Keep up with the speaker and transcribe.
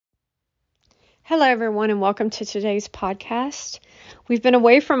Hello, everyone, and welcome to today's podcast. We've been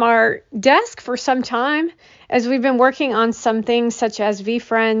away from our desk for some time as we've been working on some things such as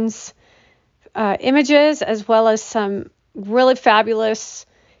VFriends images, as well as some really fabulous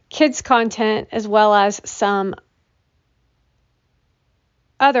kids content, as well as some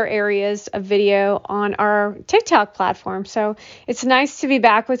other areas of video on our TikTok platform. So it's nice to be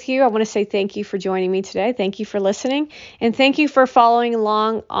back with you. I want to say thank you for joining me today. Thank you for listening, and thank you for following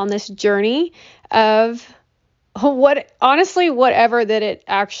along on this journey of whatever that it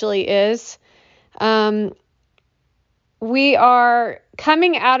actually is. We are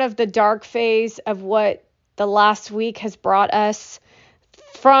coming out of the dark phase of what the last week has brought us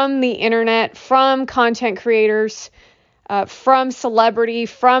from the internet, from content creators, from celebrity,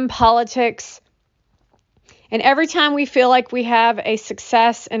 from politics. And every time we feel like we have a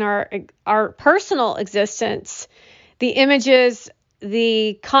success in our personal existence, the images,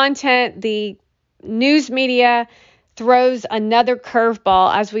 the content, the news media throws another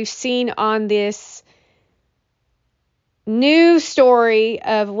curveball, as we've seen on this new story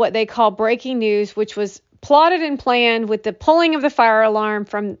of what they call breaking news, which was plotted and planned with the pulling of the fire alarm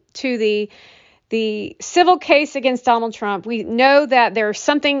to the civil case against Donald Trump. We know that there was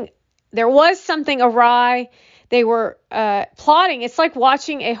something awry. They were plotting. It's like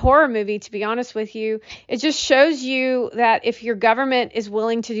watching a horror movie, to be honest with you. It just shows you that if your government is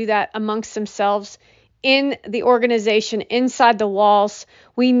willing to do that amongst themselves in the organization, inside the walls,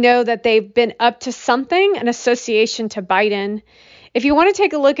 we know that they've been up to something, an association to Biden. If you want to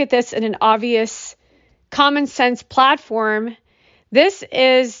take a look at this in an obvious common sense platform, this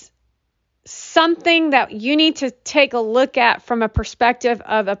is something that you need to take a look at from a perspective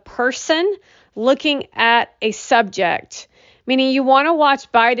of a person looking at a subject, meaning you want to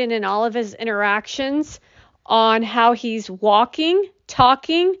watch Biden and all of his interactions on how he's walking,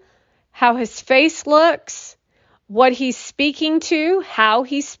 talking, how his face looks, what he's speaking to, how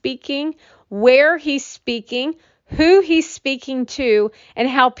he's speaking, where he's speaking, who he's speaking to, and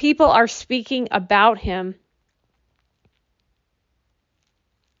how people are speaking about him.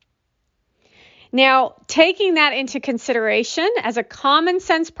 Now, taking that into consideration as a common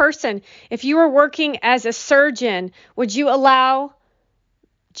sense person, if you were working as a surgeon, would you allow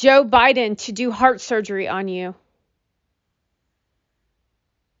Joe Biden to do heart surgery on you?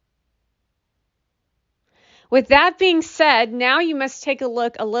 With that being said, now you must take a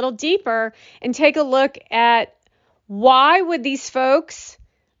look a little deeper and take a look at why would these folks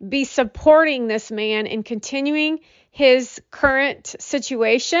be supporting this man in continuing his current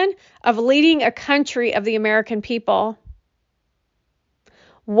situation of leading a country of the American people.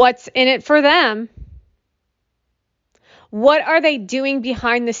 What's in it for them? What are they doing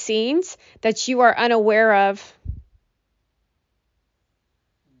behind the scenes that you are unaware of?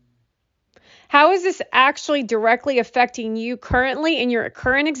 How is this actually directly affecting you currently in your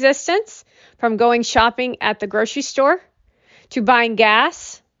current existence, from going shopping at the grocery store, to buying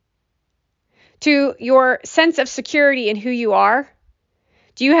gas, to your sense of security in who you are?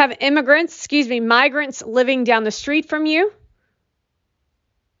 Do you have migrants living down the street from you?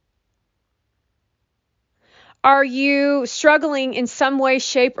 Are you struggling in some way,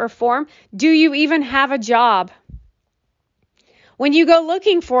 shape, or form? Do you even have a job? When you go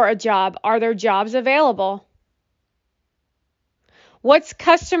looking for a job, are there jobs available? What's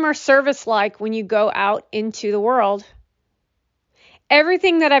customer service like when you go out into the world?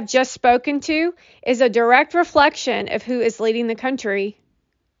 Everything that I've just spoken to is a direct reflection of who is leading the country.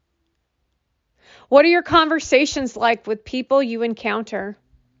 What are your conversations like with people you encounter?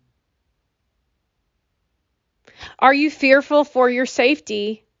 Are you fearful for your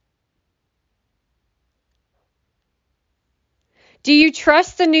safety? Do you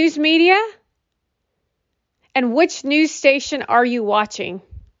trust the news media? And which news station are you watching?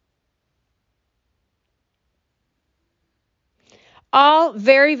 All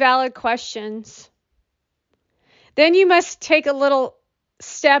very valid questions. Then you must take a little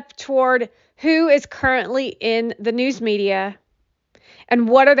step toward who is currently in the news media and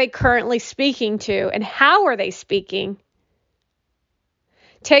what are they currently speaking to and how are they speaking.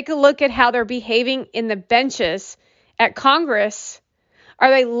 Take a look at how they're behaving in the benches at Congress.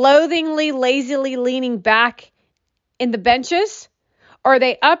 Are they loathingly, lazily leaning back in the benches? Or are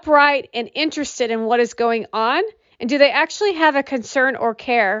they upright and interested in what is going on? And do they actually have a concern or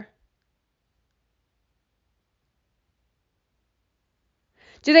care?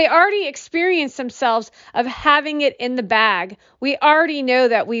 Do they already experience themselves of having it in the bag? We already know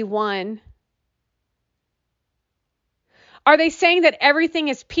that we won. Are they saying that everything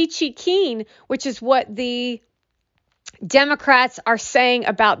is peachy keen, which is what the Democrats are saying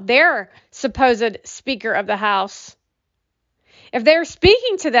about their supposed Speaker of the House. If they're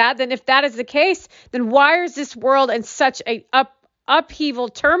speaking to that, then if that is the case, then why is this world in such a upheaval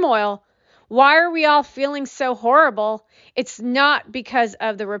turmoil? Why are we all feeling so horrible? It's not because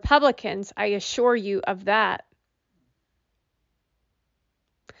of the Republicans, I assure you of that.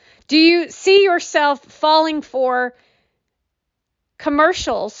 Do you see yourself falling for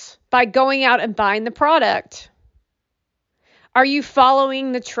commercials by going out and buying the product? Are you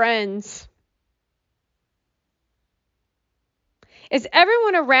following the trends? Is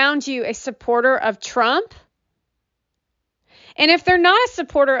everyone around you a supporter of Trump? And if they're not a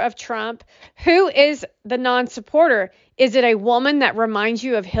supporter of Trump, who is the non-supporter? Is it a woman that reminds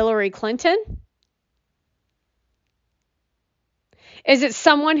you of Hillary Clinton? Is it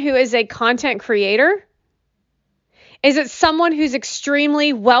someone who is a content creator? Is it someone who's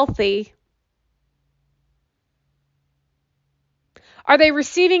extremely wealthy? Are they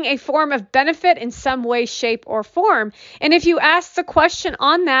receiving a form of benefit in some way, shape, or form? And if you ask the question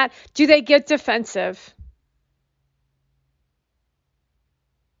on that, do they get defensive?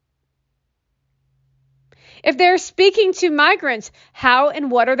 If they're speaking to migrants, how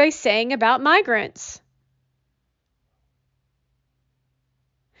and what are they saying about migrants?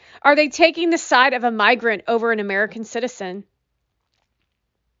 Are they taking the side of a migrant over an American citizen?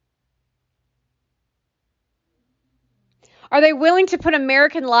 Are they willing to put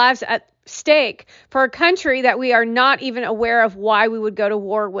American lives at stake for a country that we are not even aware of why we would go to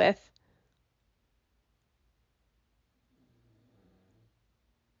war with?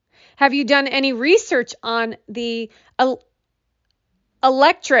 Have you done any research on the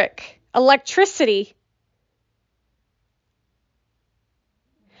electricity?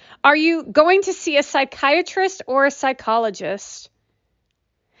 Are you going to see a psychiatrist or a psychologist?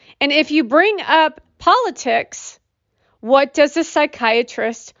 And if you bring up politics, what does the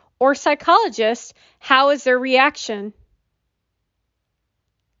psychiatrist or psychologist, how is their reaction?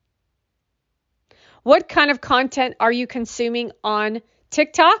 What kind of content are you consuming on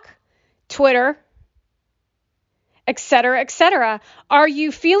TikTok, Twitter, etc., etc.? Are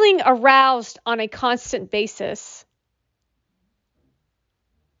you feeling aroused on a constant basis?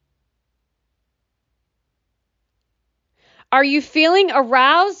 Are you feeling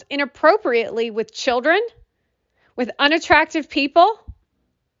aroused inappropriately with children? With unattractive people?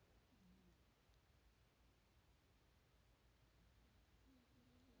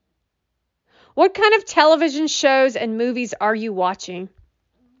 What kind of television shows and movies are you watching?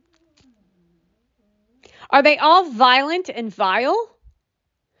 Are they all violent and vile?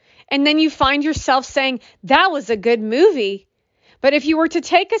 And then you find yourself saying, that was a good movie. But if you were to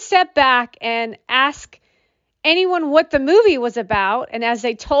take a step back and ask anyone what the movie was about, and as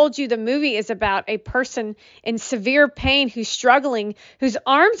they told you the movie is about a person in severe pain who's struggling, whose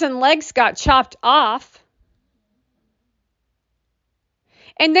arms and legs got chopped off,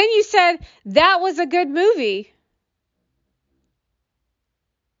 and then you said, that was a good movie.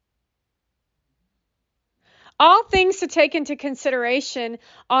 All things to take into consideration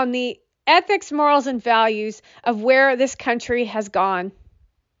on the ethics, morals, and values of where this country has gone.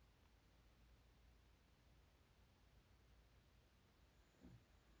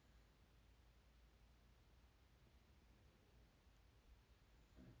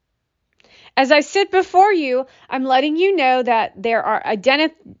 As I sit before you, I'm letting you know that there are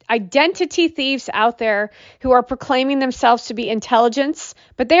identity thieves out there who are proclaiming themselves to be intelligence,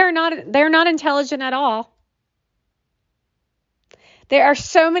 but they're not intelligent at all. There are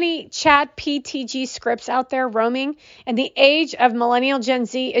so many chat PTG scripts out there roaming, and the age of millennial Gen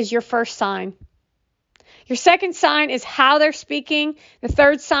Z is your first sign. Your second sign is how they're speaking. The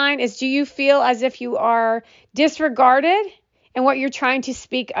third sign is, do you feel as if you are disregarded in what you're trying to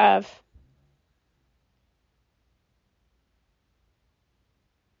speak of?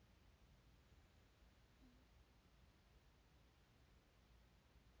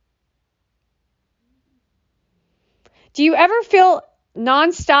 Do you ever feel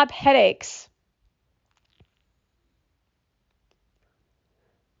nonstop headaches?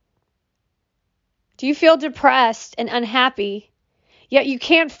 Do you feel depressed and unhappy, yet you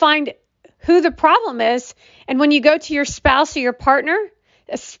can't find who the problem is? And when you go to your spouse or your partner,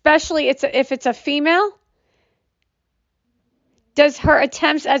 especially if it's a female, does her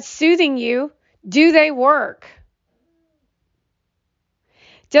attempts at soothing you, do they work?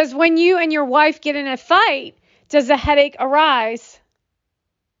 Does when you and your wife get in a fight, does a headache arise?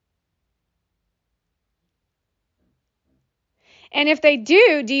 And if they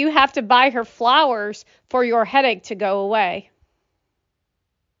do you have to buy her flowers for your headache to go away?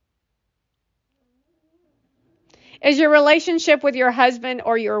 Is your relationship with your husband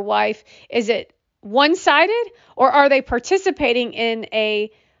or your wife, is it one-sided, or are they participating in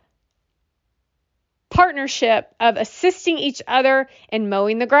a partnership of assisting each other in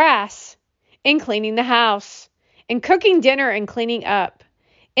mowing the grass, in cleaning the house, in cooking dinner and cleaning up,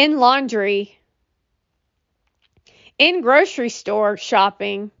 in laundry, in grocery store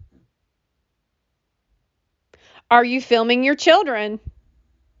shopping? Are you filming your children?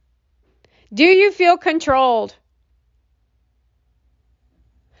 Do you feel controlled?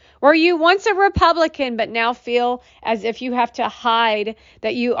 Were you once a Republican but now feel as if you have to hide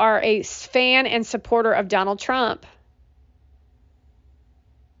that you are a fan and supporter of Donald Trump?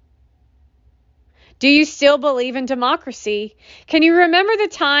 Do you still believe in democracy? Can you remember the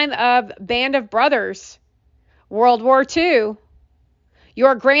time of Band of Brothers, World War II?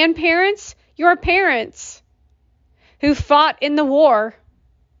 Your grandparents, your parents who fought in the war.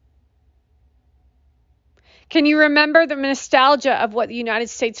 Can you remember the nostalgia of what the United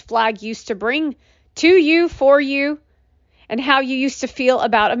States flag used to bring to you, for you, and how you used to feel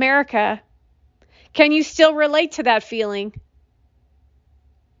about America? Can you still relate to that feeling?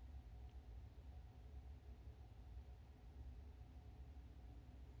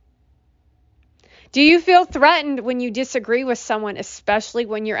 Do you feel threatened when you disagree with someone, especially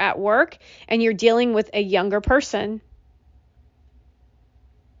when you're at work and you're dealing with a younger person?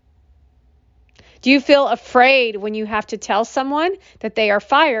 Do you feel afraid when you have to tell someone that they are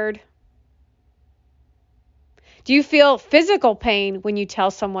fired? Do you feel physical pain when you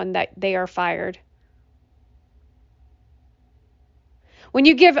tell someone that they are fired? When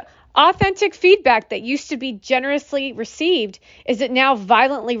you give authentic feedback that used to be generously received, is it now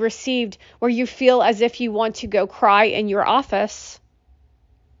violently received where you feel as if you want to go cry in your office?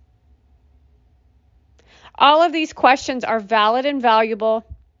 All of these questions are valid and valuable.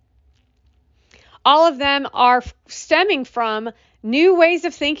 All of them are stemming from new ways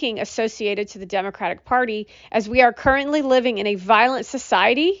of thinking associated to the Democratic Party, as we are currently living in a violent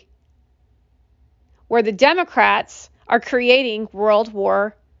society where the Democrats are creating World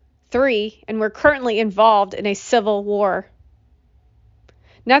War III, and we're currently involved in a civil war.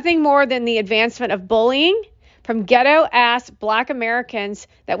 Nothing more than the advancement of bullying from ghetto-ass Black Americans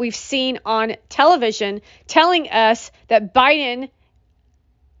that we've seen on television telling us that Biden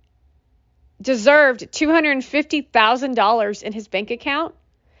deserved $250,000 in his bank account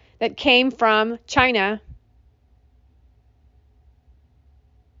that came from China.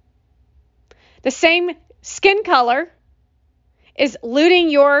 The same skin color is looting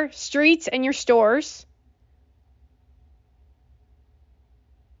your streets and your stores.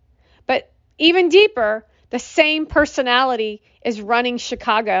 But even deeper, the same personality is running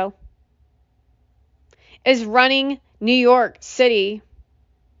Chicago, is running New York City.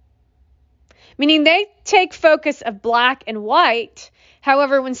 Meaning they take focus of black and white.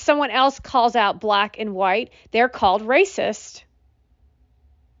 However, when someone else calls out black and white, they're called racist.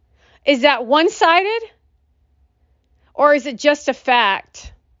 Is that one-sided? Or is it just a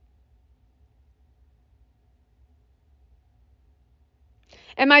fact?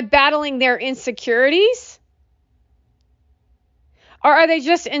 Am I battling their insecurities? Or are they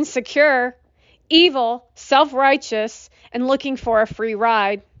just insecure, evil, self-righteous, and looking for a free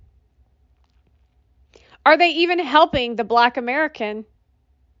ride? Are they even helping the Black American?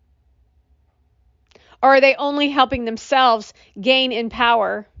 Or are they only helping themselves gain in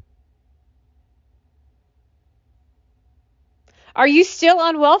power? Are you still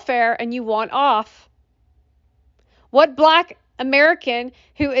on welfare and you want off? What Black American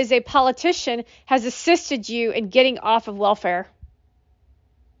who is a politician has assisted you in getting off of welfare?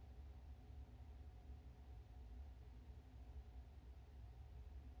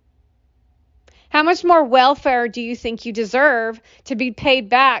 How much more welfare do you think you deserve to be paid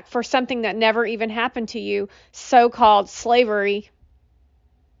back for something that never even happened to you, so-called slavery?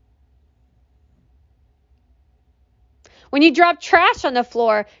 When you drop trash on the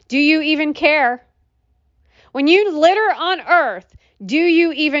floor, do you even care? When you litter on earth, do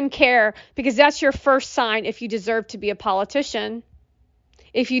you even care? Because that's your first sign if you deserve to be a politician,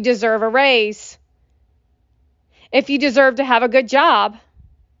 if you deserve a raise, if you deserve to have a good job.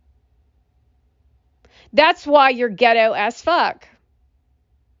 That's why you're ghetto as fuck.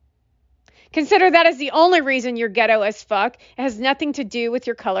 Consider that as the only reason you're ghetto as fuck. It has nothing to do with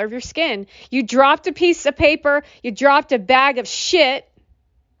your color of your skin. You dropped a piece of paper, you dropped a bag of shit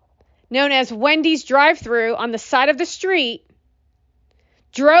known as Wendy's drive-thru on the side of the street,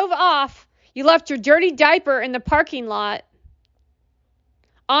 drove off, you left your dirty diaper in the parking lot,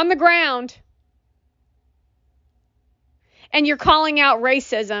 on the ground, and you're calling out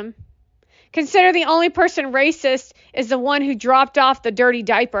racism. Consider the only person racist is the one who dropped off the dirty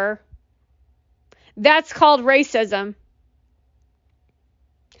diaper. That's called racism.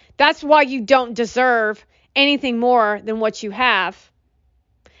 That's why you don't deserve anything more than what you have.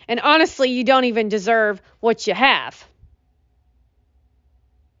 And honestly, you don't even deserve what you have.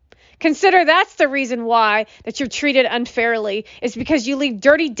 Consider that's the reason why that you're treated unfairly, is because you leave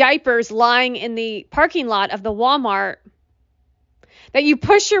dirty diapers lying in the parking lot of the Walmart. That you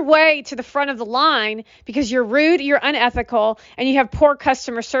push your way to the front of the line because you're rude, you're unethical, and you have poor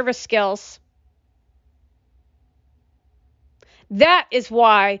customer service skills. That is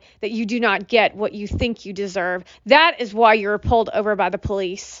why that you do not get what you think you deserve. That is why you're pulled over by the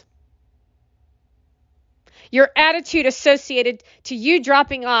police. Your attitude associated to you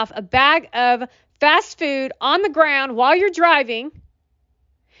dropping off a bag of fast food on the ground while you're driving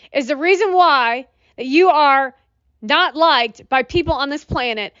is the reason why that you are not liked by people on this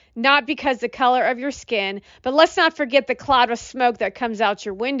planet, not because the color of your skin, but let's not forget the cloud of smoke that comes out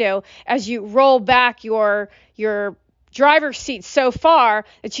your window as you roll back your driver's seat so far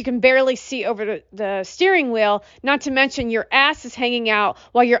that you can barely see over the steering wheel, not to mention your ass is hanging out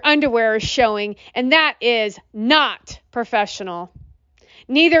while your underwear is showing, and that is not professional.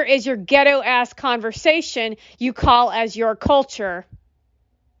 Neither is your ghetto-ass conversation you call as your culture.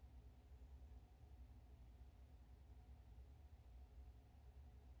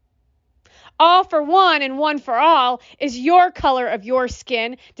 All for one and one for all is your color of your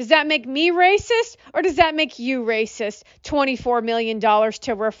skin. Does that make me racist or does that make you racist? $24 million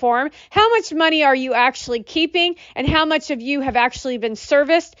to reform. How much money are you actually keeping, and how much of you have actually been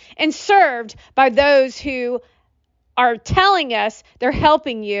serviced and served by those who are telling us they're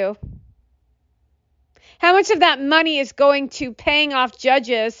helping you? How much of that money is going to paying off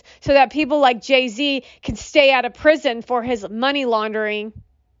judges so that people like Jay-Z can stay out of prison for his money laundering?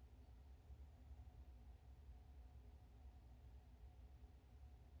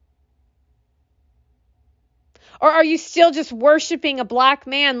 Or are you still just worshiping a black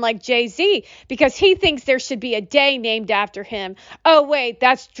man like Jay-Z because he thinks there should be a day named after him? Oh, wait,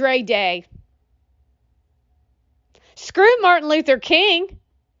 that's Dre Day. Screw Martin Luther King.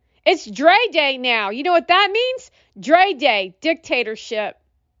 It's Dre Day now. You know what that means? Dre Day, dictatorship.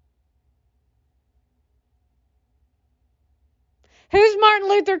 Who's Martin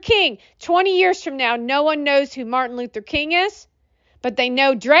Luther King? 20 years from now, no one knows who Martin Luther King is, but they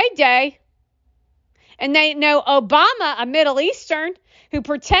know Dre Day. And they know Obama, a Middle Eastern, who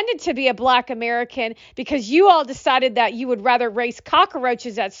pretended to be a black American because you all decided that you would rather raise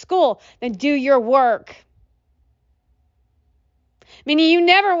cockroaches at school than do your work. Meaning you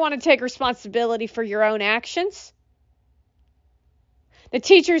never want to take responsibility for your own actions. The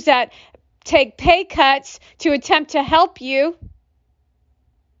teachers that take pay cuts to attempt to help you.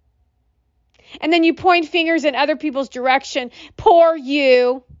 And then you point fingers in other people's direction. Poor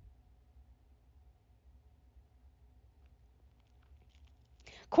you.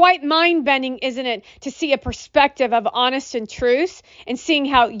 Quite mind-bending, isn't it, to see a perspective of honest and truth and seeing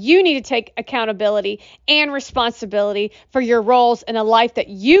how you need to take accountability and responsibility for your roles in a life that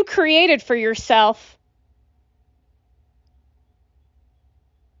you created for yourself.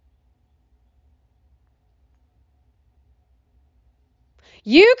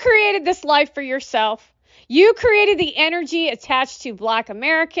 You created this life for yourself. You created the energy attached to Black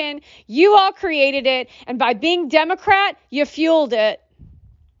American. You all created it, and by being Democrat, you fueled it.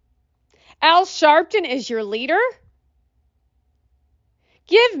 Al Sharpton is your leader?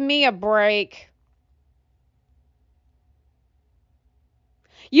 Give me a break.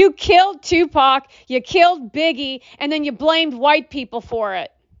 You killed Tupac, you killed Biggie, and then you blamed white people for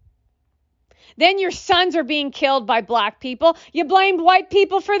it. Then your sons are being killed by black people. You blamed white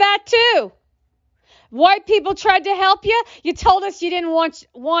people for that too. White people tried to help you. You told us you didn't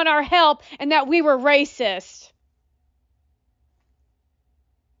want our help and that we were racist.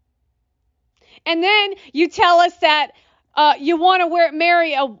 And then you tell us that you want to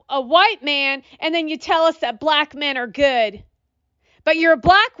marry a white man, and then you tell us that black men are good. But you're a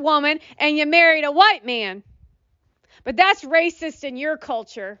black woman, and you married a white man. But that's racist in your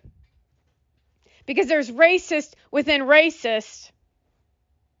culture. Because there's racist within racist.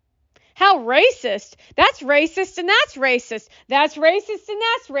 How racist? That's racist and that's racist. That's racist and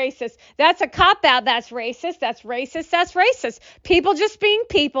that's racist. That's a cop-out. That's racist. That's racist. That's racist. People just being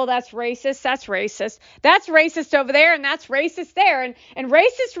people. That's racist. That's racist. That's racist over there and that's racist there. And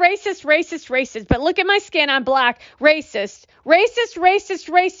racist, racist, racist, racist. But look at my skin. I'm black. Racist. Racist, racist,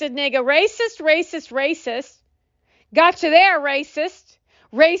 racist, nigga. Racist, racist, racist. Got you there, racist.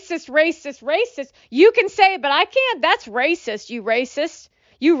 Racist, racist, racist. You can say it, but I can't. That's racist, you racist.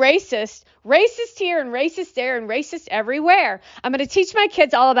 You racist. Racist here and racist there and racist everywhere. I'm going to teach my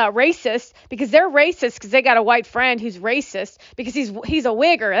kids all about racist because they're racist because they got a white friend who's racist because he's a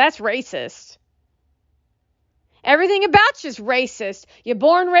wigger. That's racist. Everything about you's racist. You're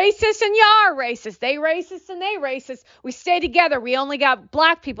born racist and you are racist. They racist and they racist. We stay together. We only got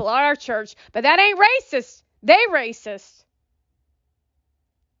black people at our church, but that ain't racist. They racist.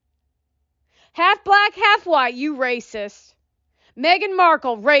 Half black, half white, you racist. Meghan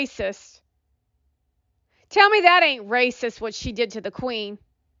Markle, racist. Tell me that ain't racist what she did to the Queen.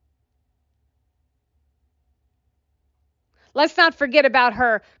 Let's not forget about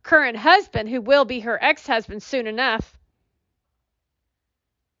her current husband, who will be her ex-husband soon enough.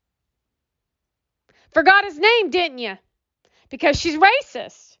 Forgot his name, didn't you? Because she's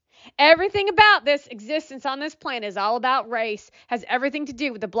racist. Everything about this existence on this planet is all about race. Has everything to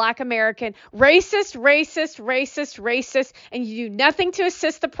do with the black American. Racist, racist, racist, racist. And you do nothing to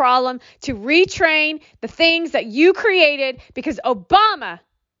assist the problem, to retrain the things that you created because Obama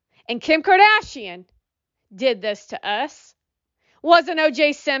and Kim Kardashian did this to us. Wasn't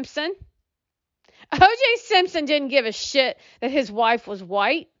O.J. Simpson. O.J. Simpson didn't give a shit that his wife was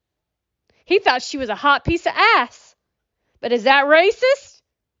white. He thought she was a hot piece of ass. But is that racist?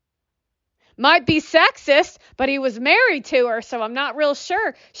 Might be sexist, but he was married to her, so I'm not real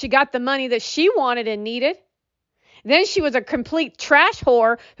sure she got the money that she wanted and needed. Then she was a complete trash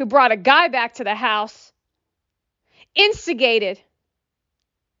whore who brought a guy back to the house. Instigated.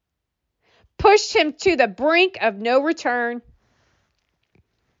 Pushed him to the brink of no return.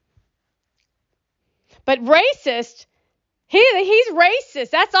 But racist, he's racist.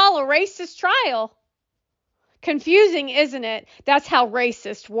 That's all a racist trial. Confusing, isn't it? That's how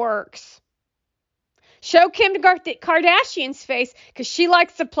racist works. Show Kim Kardashian's face because she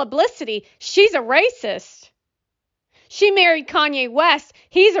likes the publicity. She's a racist. She married Kanye West.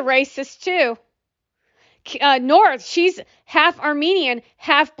 He's a racist too. North, she's half Armenian,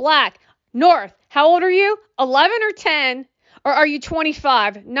 half black. North, how old are you? 11 or 10? Or are you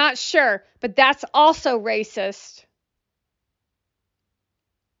 25? Not sure, but that's also racist.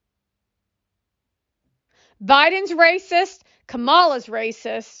 Biden's racist. Kamala's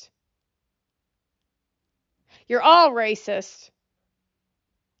racist. You're all racist.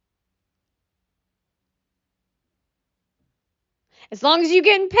 As long as you're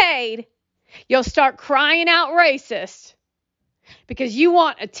getting paid, you'll start crying out racist. Because you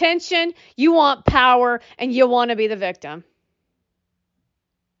want attention, you want power, and you want to be the victim.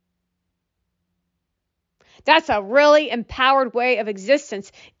 That's a really empowered way of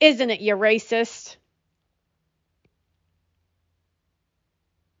existence, isn't it, you racist?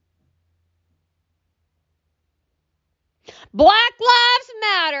 Black lives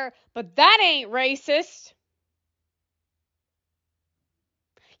matter, but that ain't racist.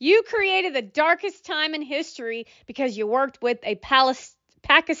 You created the darkest time in history because you worked with a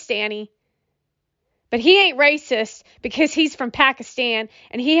Pakistani. But he ain't racist because he's from Pakistan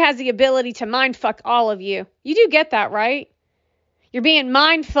and he has the ability to mindfuck all of you. You do get that, right? You're being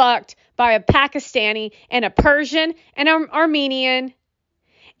mindfucked by a Pakistani and a Persian and an Armenian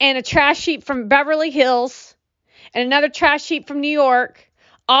and a trash heap from Beverly Hills and another trash heap from New York,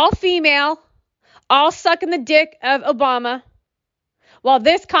 all female, all sucking the dick of Obama, while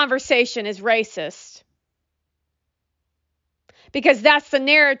this conversation is racist. Because that's the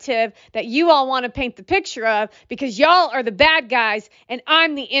narrative that you all want to paint the picture of, because y'all are the bad guys and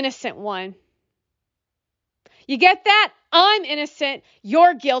I'm the innocent one. You get that? I'm innocent.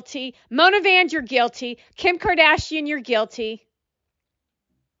 You're guilty. Mona Vand, you're guilty. Kim Kardashian, you're guilty.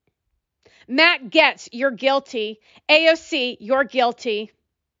 Matt Gaetz, you're guilty. AOC, you're guilty.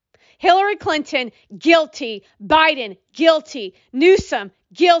 Hillary Clinton, guilty. Biden, guilty. Newsom,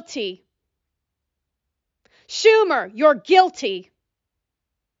 guilty. Schumer, you're guilty.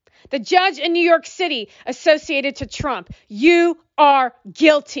 The judge in New York City associated to Trump, you are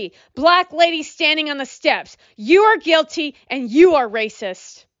guilty. Black lady standing on the steps, you are guilty and you are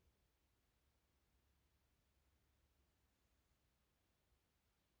racist.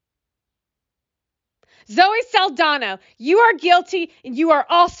 Zoe Saldana, you are guilty and you are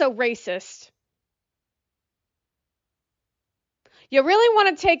also racist. You really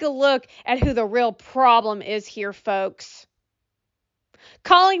want to take a look at who the real problem is here, folks.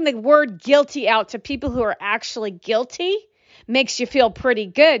 Calling the word guilty out to people who are actually guilty makes you feel pretty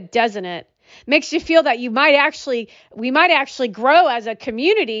good, doesn't it? Makes you feel that we might actually grow as a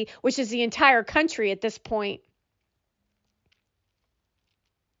community, which is the entire country at this point.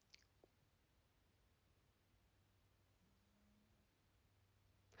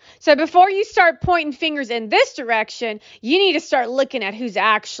 So before you start pointing fingers in this direction, you need to start looking at who's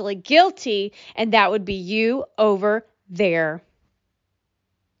actually guilty, and that would be you over there.